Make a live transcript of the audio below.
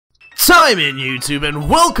time in YouTube, and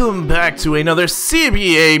welcome back to another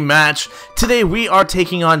CBA match. Today we are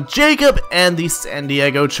taking on Jacob and the San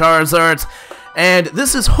Diego Charizards, and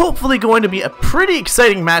this is hopefully going to be a pretty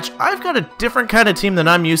exciting match. I've got a different kind of team than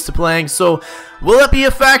I'm used to playing, so will that be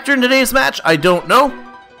a factor in today's match? I don't know.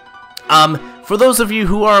 For those of you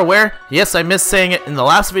who are aware, yes, I missed saying it in the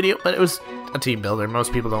last video, but it was a team builder.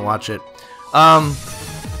 Most people don't watch it.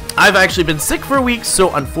 I've actually been sick for a week,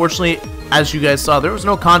 so unfortunately, as you guys saw, there was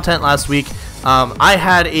no content last week. I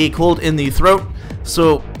had a cold in the throat,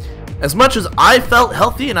 so as much as I felt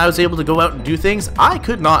healthy and I was able to go out and do things, I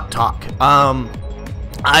could not talk.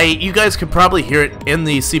 You guys could probably hear it in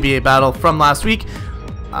the CBA battle from last week.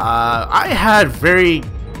 I had very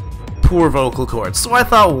poor vocal cords, so I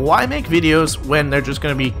thought, why make videos when they're just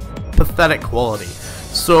going to be pathetic quality?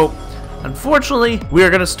 So, unfortunately, we are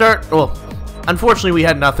going to start, well, unfortunately we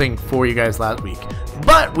had nothing for you guys last week,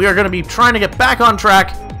 but we are going to be trying to get back on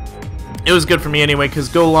track. It was good for me anyway, because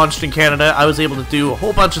Go launched in Canada. I was able to do a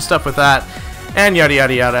whole bunch of stuff with that, and yada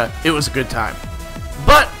yada yada. It was a good time.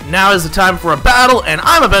 But now is the time for a battle, and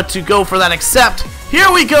I'm about to go for that accept.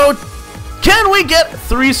 Here we go. Can we get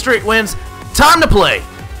 3 straight wins? Time to play.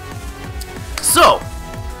 So,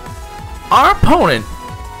 our opponent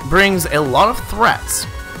brings a lot of threats.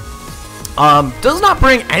 Does not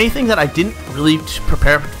bring anything that I didn't really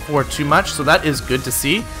prepare for too much, so that is good to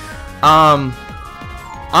see.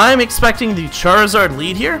 I'm expecting the Charizard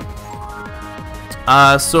lead here.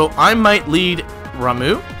 So I might lead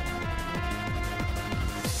Ramu.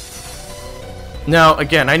 Now,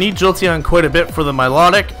 again, I need Jolteon quite a bit for the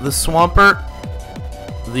Milotic, the Swampert,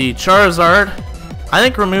 the Charizard. I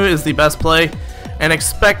think Ramu is the best play, and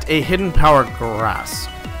expect a Hidden Power Grass.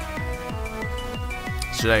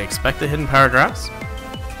 Should I expect the Hidden Power Grass?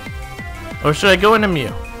 Or should I go into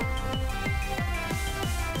Mew?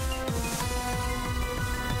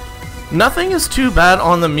 Nothing is too bad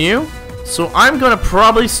on the Mew, so I'm going to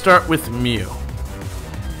probably start with Mew.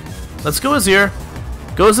 Let's go Azir.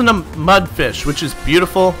 Goes into Mudfish, which is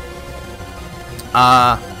beautiful.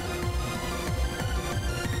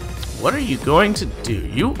 What are you going to do?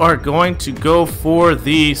 You are going to go for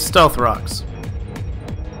the Stealth Rocks.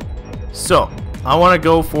 So, I want to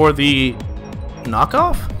go for the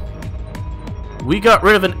knockoff. We got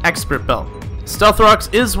rid of an Expert Belt. Stealth Rocks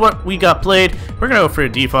is what we got played. We're going to go for a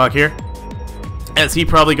Defog here, as he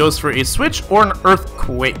probably goes for a Switch or an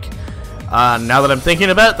Earthquake. Now that I'm thinking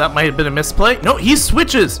about it, that might have been a misplay. No, he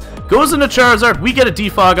switches. Goes into Charizard. We get a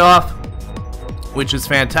Defog off, which is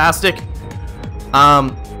fantastic.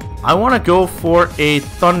 I want to go for a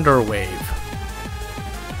Thunder Wave.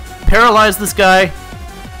 Paralyze this guy.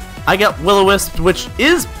 I got Will-O-Wisp, which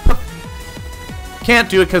is... Can't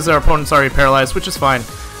do it because our opponent's already paralyzed, which is fine.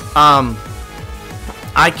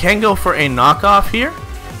 I can go for a knockoff here,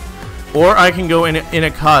 or I can go in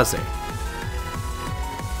a Kaze.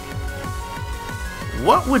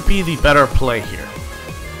 What would be the better play here?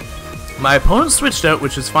 My opponent switched out,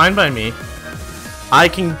 which is fine by me. I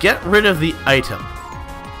can get rid of the item.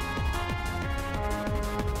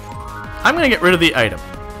 I'm going to get rid of the item.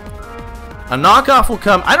 A knockoff will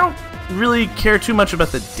come. I don't really care too much about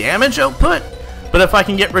the damage output, but if I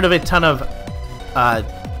can get rid of a ton of...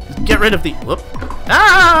 get rid of the... Whoop.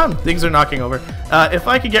 Ah! Things are knocking over. If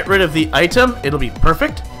I could get rid of the item, it'll be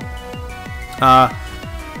perfect.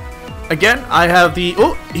 Again, I have the...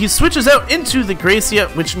 Oh, he switches out into the Gracia,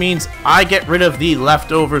 which means I get rid of the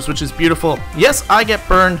leftovers, which is beautiful. Yes, I get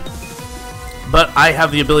burned, but I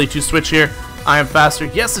have the ability to switch here. I am faster.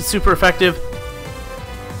 Yes, it's super effective.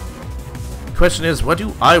 Question is, what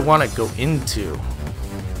do I want to go into?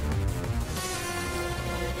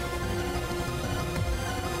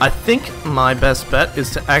 I think my best bet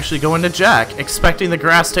is to actually go into Jack, expecting the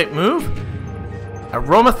grass type move.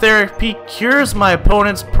 Aromatherapy cures my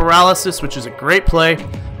opponent's paralysis, which is a great play.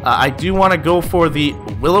 I do want to go for the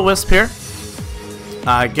Will-O-Wisp here.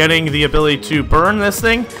 Getting the ability to burn this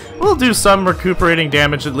thing will do some recuperating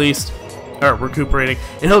damage at least. Or recuperating.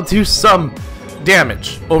 It'll do some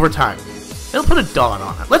damage over time. It'll put a dot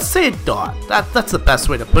on it. Let's say a dot. That's the best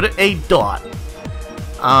way to put it. A dot.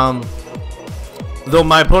 Though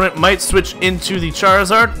my opponent might switch into the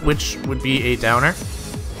Charizard, which would be a downer.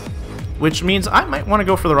 Which means I might want to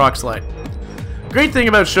go for the Rock Slide. Great thing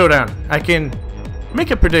about Showdown, I can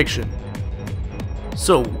make a prediction.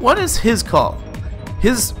 So, what is his call?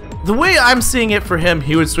 The way I'm seeing it for him,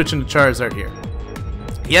 he would switch into Charizard here.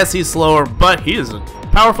 Yes, he's slower, but he is a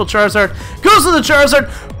powerful Charizard. Goes to the Charizard.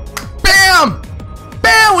 Bam!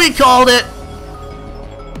 Bam! We called it!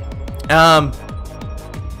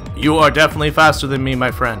 You are definitely faster than me,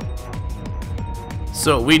 my friend.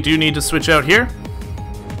 So we do need to switch out here.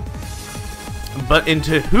 But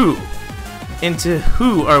into who? Into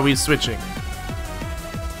who are we switching?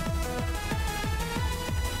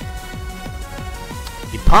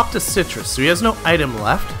 He popped a citrus, so he has no item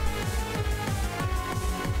left.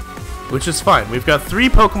 Which is fine. We've got 3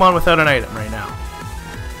 Pokemon without an item right now.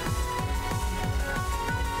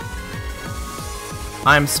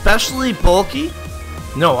 I'm specially bulky?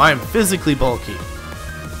 No, I am physically bulky.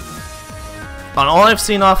 And all I've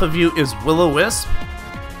seen off of you is Will-O-Wisp.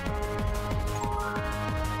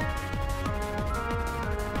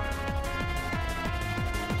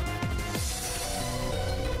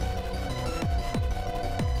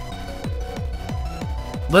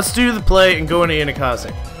 Let's do the play and go into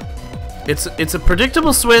Inikaze. It's a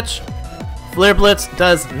predictable switch. Flare Blitz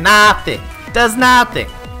does nothing. Does nothing.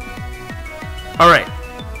 Alright.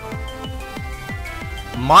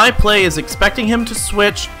 My play is expecting him to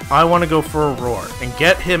switch. I want to go for a roar and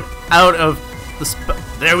get him out of the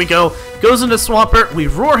there we go. Goes into Swampert. We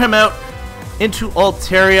roar him out into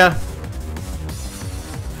Altaria.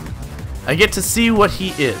 I get to see what he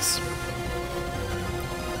is.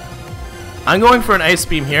 I'm going for an Ice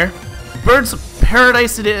Beam here. Birds of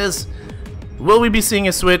Paradise it is. Will we be seeing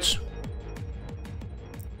a switch?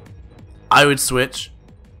 I would switch.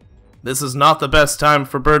 This is not the best time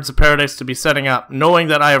for Birds of Paradise to be setting up, knowing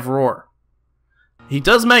that I have Roar. He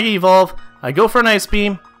does Mega Evolve. I go for an Ice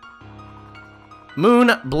Beam.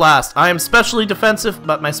 Moon Blast. I am specially defensive,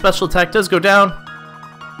 but my special attack does go down.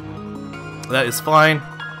 That is fine.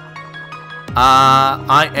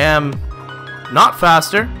 I am not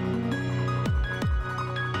faster.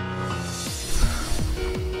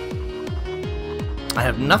 I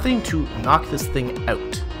have nothing to knock this thing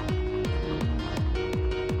out.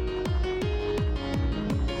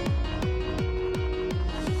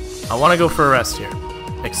 I want to go for a rest here.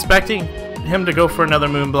 Expecting him to go for another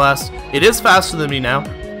Moonblast. It is faster than me now.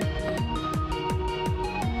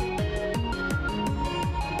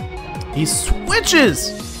 He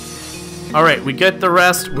switches! Alright, we get the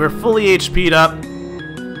rest. We're fully HP'd up.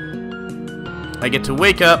 I get to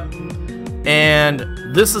wake up.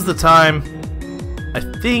 And this is the time. I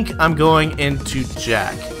think I'm going into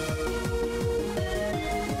Jack.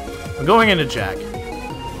 I'm going into Jack.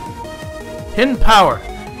 Hidden Power.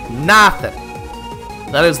 Nothing.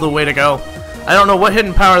 That is the way to go. I don't know what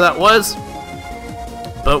hidden power that was,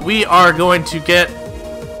 but we are going to get...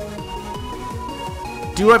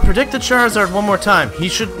 Do I predict the Charizard one more time? He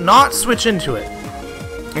should not switch into it.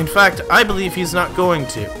 In fact, I believe he's not going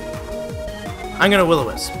to. I'm going to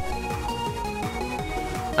Will-O-Wisp.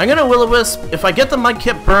 I'm going to Will-O-Wisp. If I get the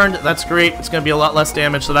Mudkip burned, that's great. It's going to be a lot less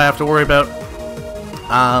damage that I have to worry about.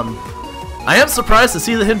 I am surprised to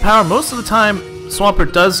see the hidden power. Most of the time,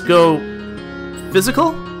 Swampert does go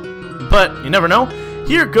physical, but you never know.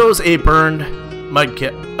 Here goes a burned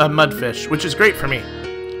Mudfish, which is great for me.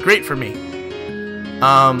 Great for me.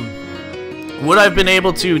 Would I have been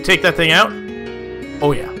able to take that thing out?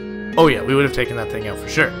 Oh yeah. Oh yeah, we would have taken that thing out for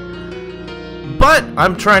sure. But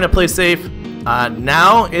I'm trying to play safe.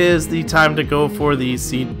 Now is the time to go for the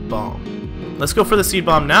Seed Bomb. Let's go for the Seed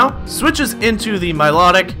Bomb now. Switches into the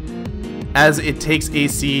Milotic as it takes a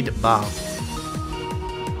Seed Bomb.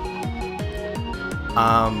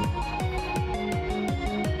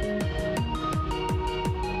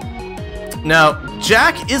 Now,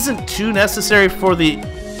 Jack isn't too necessary for the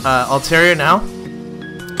Altaria now.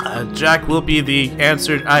 Jack will be the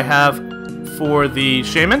answer I have for the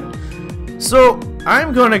Shaman. So,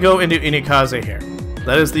 I'm going to go into Inikaze here.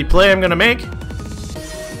 That is the play I'm going to make.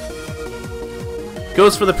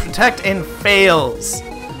 Goes for the Protect and fails.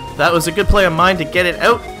 That was a good play of mine to get it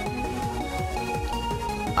out.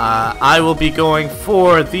 I will be going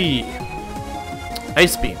for the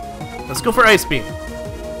Ice Beam. Let's go for Ice Beam.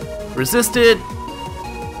 Resisted.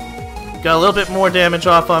 Got a little bit more damage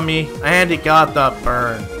off on me. And it got the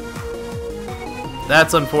burn.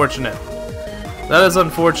 That's unfortunate. That is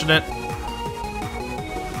unfortunate.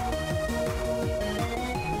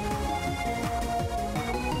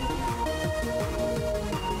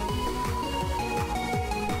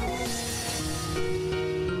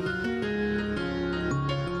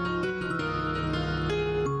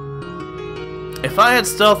 If I had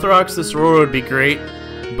Stealth Rocks, this roar would be great,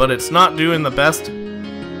 but it's not doing the best.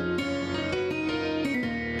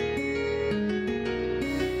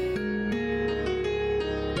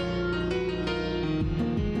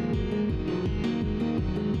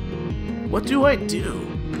 What do I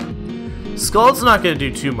do? Scald's not going to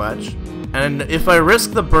do too much, and if I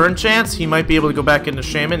risk the burn chance, he might be able to go back into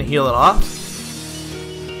Shaman and heal it off.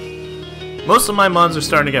 Most of my mons are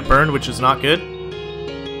starting to get burned, which is not good.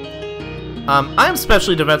 I am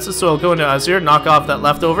specially defensive, so I'll go into Azir, knock off that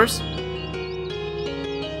leftovers.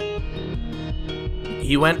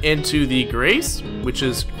 He went into the Grace, which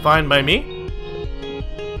is fine by me.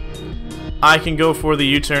 I can go for the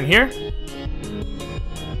U-turn here.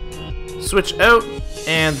 Switch out,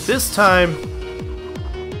 and this time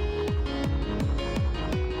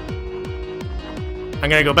I'm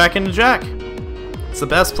gonna go back into Jack. It's the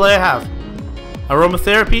best play I have.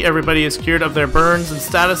 Aromatherapy, everybody is cured of their burns and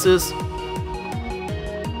statuses.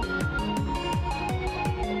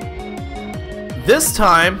 This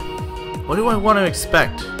time, what do I want to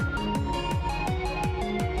expect?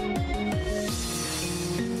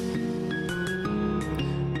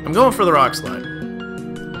 I'm going for the Rock Slide.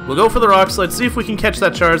 We'll go for the Rock Slide, see if we can catch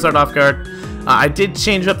that Charizard off guard. I did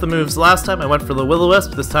change up the moves last time. I went for the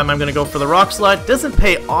Will-O-Wisp. This time I'm going to go for the Rock Slide. Doesn't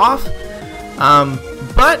pay off,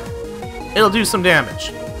 but it'll do some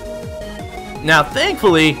damage. Now,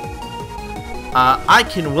 thankfully, I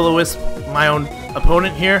can Will-O-Wisp my own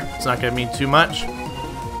opponent here. It's not going to mean too much.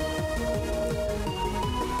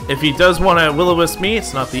 If he does want to Will-O-Wisp me,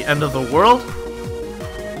 it's not the end of the world.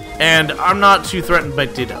 And I'm not too threatened by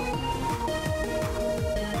Ditto.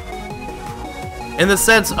 In the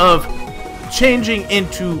sense of changing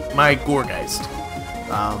into my Gourgeist.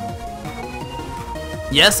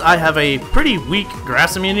 Yes, I have a pretty weak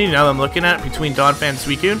grass immunity now that I'm looking at it between Donphan and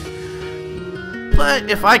Suicune.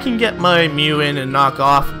 But if I can get my Mew in and knock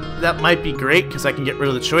off, that might be great because I can get rid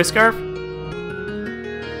of the Choice Scarf.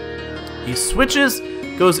 He switches,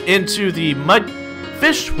 goes into the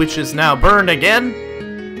Mudfish, which is now burned again.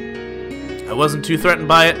 I wasn't too threatened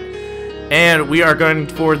by it. And we are going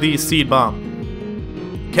for the Seed Bomb.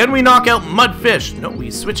 Can we knock out Mudfish? No,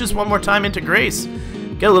 he switches one more time into Grace.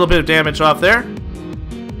 Get a little bit of damage off there.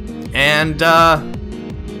 And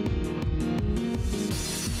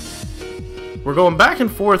we're going back and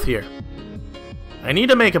forth here. I need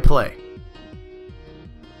to make a play.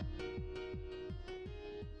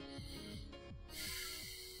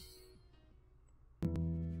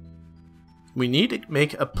 We need to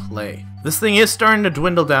make a play. This thing is starting to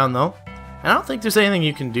dwindle down though. I don't think there's anything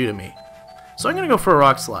you can do to me. So I'm going to go for a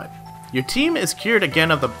Rock Slide. Your team is cured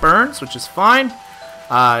again of the burns, which is fine.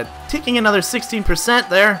 Taking another 16%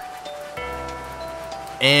 there.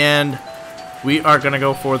 And we are going to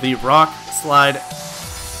go for the Rock Slide.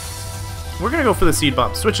 We're going to go for the Seed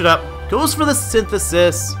Bomb. Switch it up. Goes for the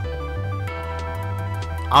Synthesis.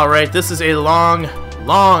 Alright, this is a long,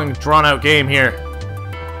 drawn out game here.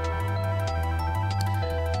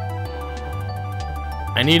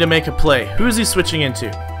 I need to make a play. Who's he switching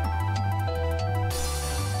into?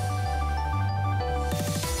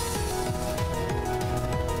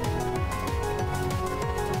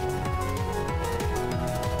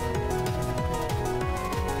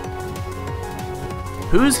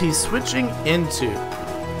 Who's he switching into?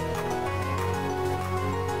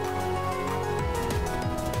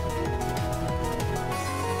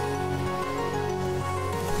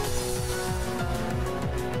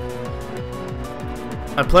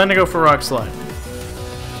 I plan to go for Rock Slide.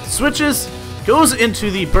 Switches, goes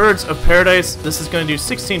into the Birds of Paradise. This is going to do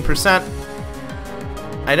 16%.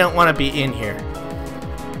 I don't want to be in here.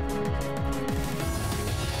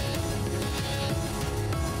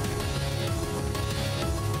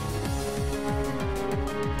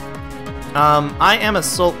 I am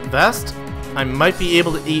Assault Vest. I might be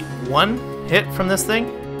able to eat one hit from this thing.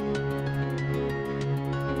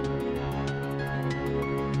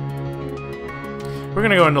 We're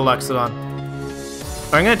gonna go into Luxodon.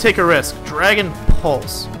 I'm gonna take a risk. Dragon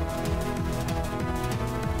Pulse.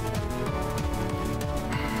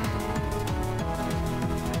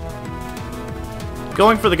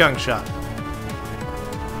 Going for the Gunk Shot.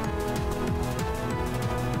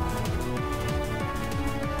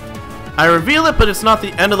 I reveal it, but it's not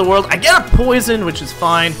the end of the world. I get a poison, which is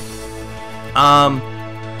fine.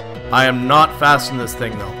 I am not fast in this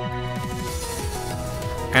thing, though.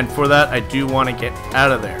 And for that, I do want to get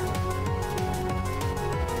out of there.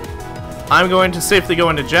 I'm going to safely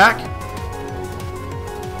go into Jack.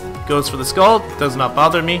 Goes for the Scald. Does not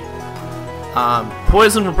bother me.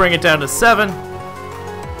 Poison will bring it down to 7.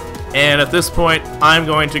 And at this point, I'm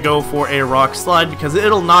going to go for a Rock Slide because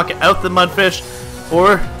it'll knock out the Mudfish.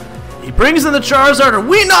 Or he brings in the Charizard, or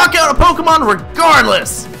we knock out a Pokemon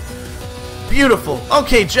regardless! Beautiful.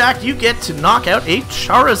 Okay, Jack, you get to knock out a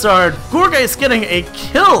Charizard. Gourgeist getting a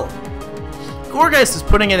kill. Gourgeist is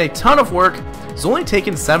putting in a ton of work. He's only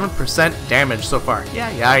taken 7% damage so far. Yeah,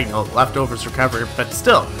 I know, leftovers recovered, but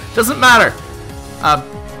still, doesn't matter.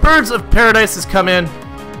 Birds of Paradise has come in.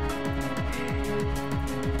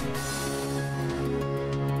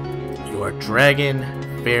 You are Dragon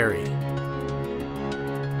Fairy.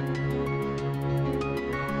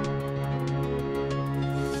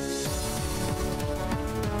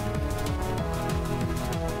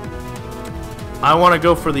 I want to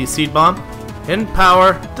go for the Seed Bomb. Hidden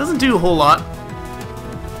Power doesn't do a whole lot.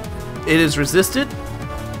 It is resisted.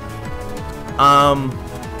 I'm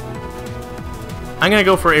gonna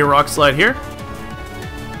go for a Rock Slide here.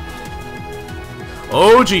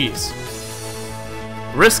 Oh geez.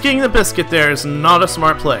 Risking the biscuit there is not a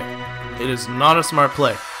smart play. It is not a smart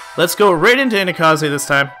play. Let's go right into Inakaze this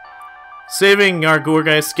time. Saving our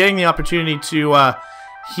Gourgeist, getting the opportunity to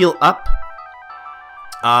heal up.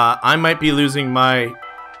 I might be losing my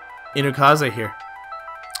Inakaze here.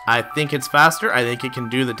 I think it's faster. I think it can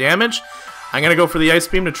do the damage. I'm going to go for the Ice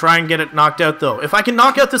Beam to try and get it knocked out, though. If I can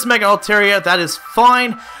knock out this Mega Altaria, that is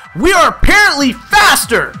fine. We are apparently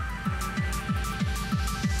faster!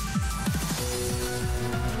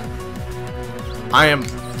 I am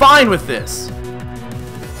fine with this.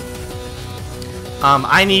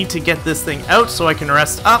 I need to get this thing out so I can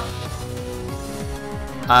rest up.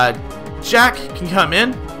 Jack can come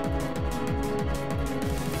in.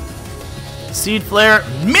 Seed Flare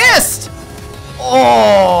missed!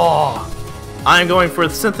 Oh! I'm going for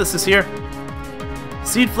the Synthesis here.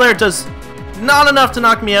 Seed Flare does not enough to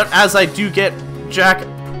knock me out, as I do get Jack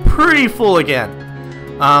pretty full again.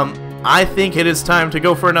 I think it is time to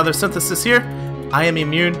go for another Synthesis here. I am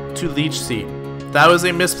immune to Leech Seed. That was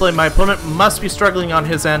a misplay. My opponent must be struggling on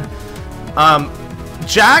his end.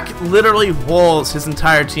 Jack literally walls his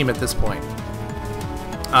entire team at this point.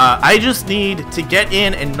 I just need to get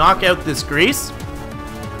in and knock out this Grace.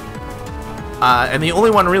 And the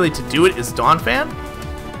only one really to do it is Donphan.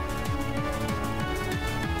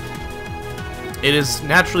 It is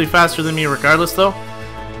naturally faster than me regardless, though.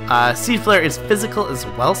 Seed Flare is physical as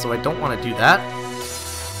well, so I don't want to do that.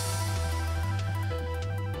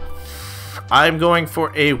 I'm going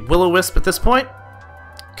for a Will-O-Wisp at this point.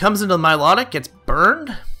 Comes into the Milotic, gets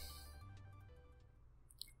burned,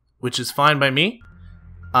 which is fine by me.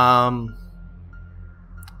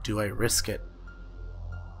 Do I risk it?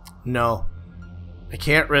 No. I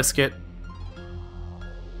can't risk it.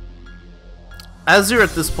 Azure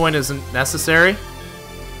at this point isn't necessary.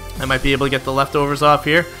 I might be able to get the leftovers off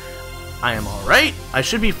here. I am alright. I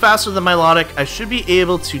should be faster than Milotic. I should be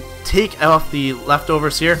able to take off the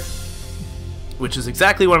leftovers here, which is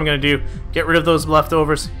exactly what I'm going to do. Get rid of those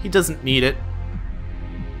leftovers. He doesn't need it.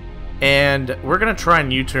 And we're going to try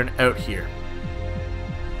and U-turn out here.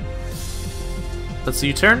 Let's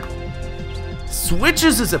U-turn.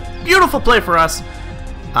 Switches is a beautiful play for us.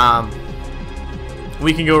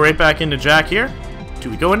 We can go right back into Jack here. Do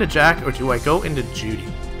we go into Jack or do I go into Judy?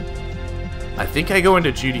 I think I go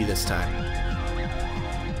into Judy this time.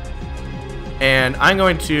 And I'm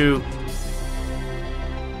going to...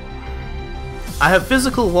 I have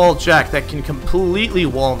physical wall Jack that can completely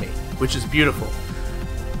wall me, which is beautiful.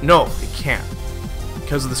 No, it can't,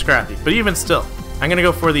 because of the Scrappy. But even still, I'm going to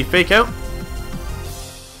go for the Fake Out.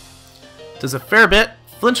 Does a fair bit.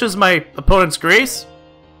 Flinches my opponent's Grace.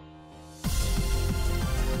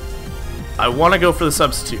 I want to go for the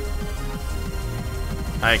Substitute.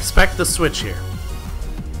 I expect the switch here.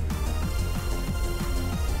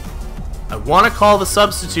 I want to call the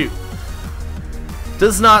Substitute.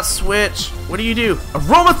 Does not switch. What do you do?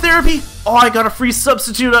 Aromatherapy? Oh, I got a free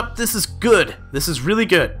Substitute up. This is good. This is really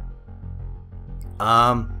good.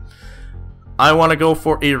 I want to go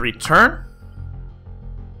for a Return,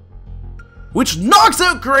 which knocks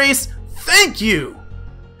out Grace. Thank you.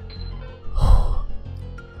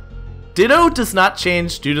 Ditto does not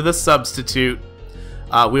change due to the Substitute.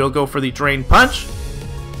 We'll go for the Drain Punch.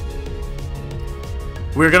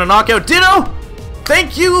 We're going to knock out Ditto.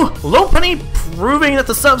 Thank you, Lopunny, proving that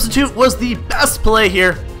the Substitute was the best play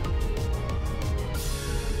here.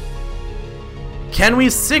 Can we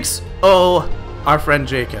 6-0 our friend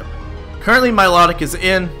Jacob? Currently, Milotic is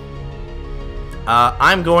in.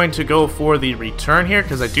 I'm going to go for the Return here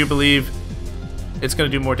because I do believe it's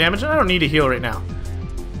going to do more damage. And I don't need to heal right now.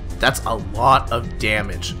 That's a lot of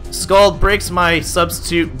damage. Scald breaks my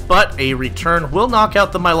Substitute, but a Return will knock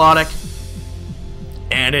out the Milotic.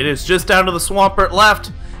 And it is just down to the Swampert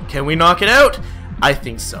left. Can we knock it out? I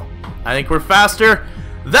think so. I think we're faster.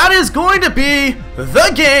 That is going to be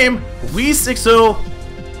the game. We 6-0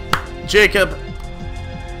 Jacob.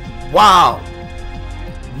 Wow.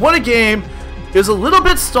 What a game. It was a little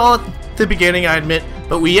bit stalled at the beginning, I admit,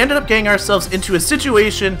 but we ended up getting ourselves into a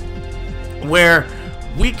situation where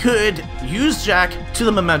we could use Jack to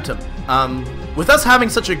the momentum. With us having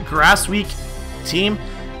such a grass-weak team,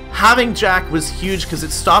 having Jack was huge because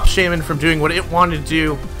it stopped Shaman from doing what it wanted to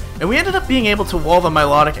do, and we ended up being able to wall the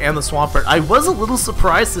Milotic and the Swampert. I was a little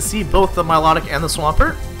surprised to see both the Milotic and the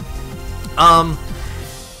Swampert.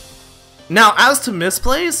 Now, as to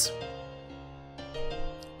misplays,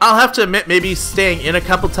 I'll have to admit, maybe staying in a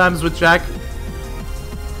couple times with Jack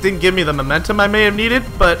didn't give me the momentum I may have needed,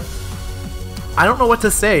 but I don't know what to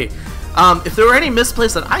say. If there were any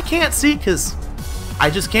misplays that I can't see, because I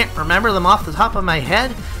just can't remember them off the top of my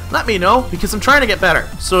head, let me know, because I'm trying to get better.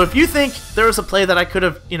 So if you think there was a play that I could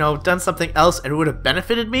have, you know, done something else and it would have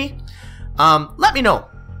benefited me, let me know.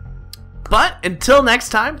 But until next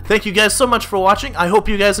time, thank you guys so much for watching. I hope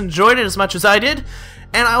you guys enjoyed it as much as I did,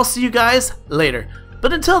 and I'll see you guys later.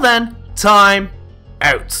 But until then, time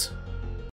out.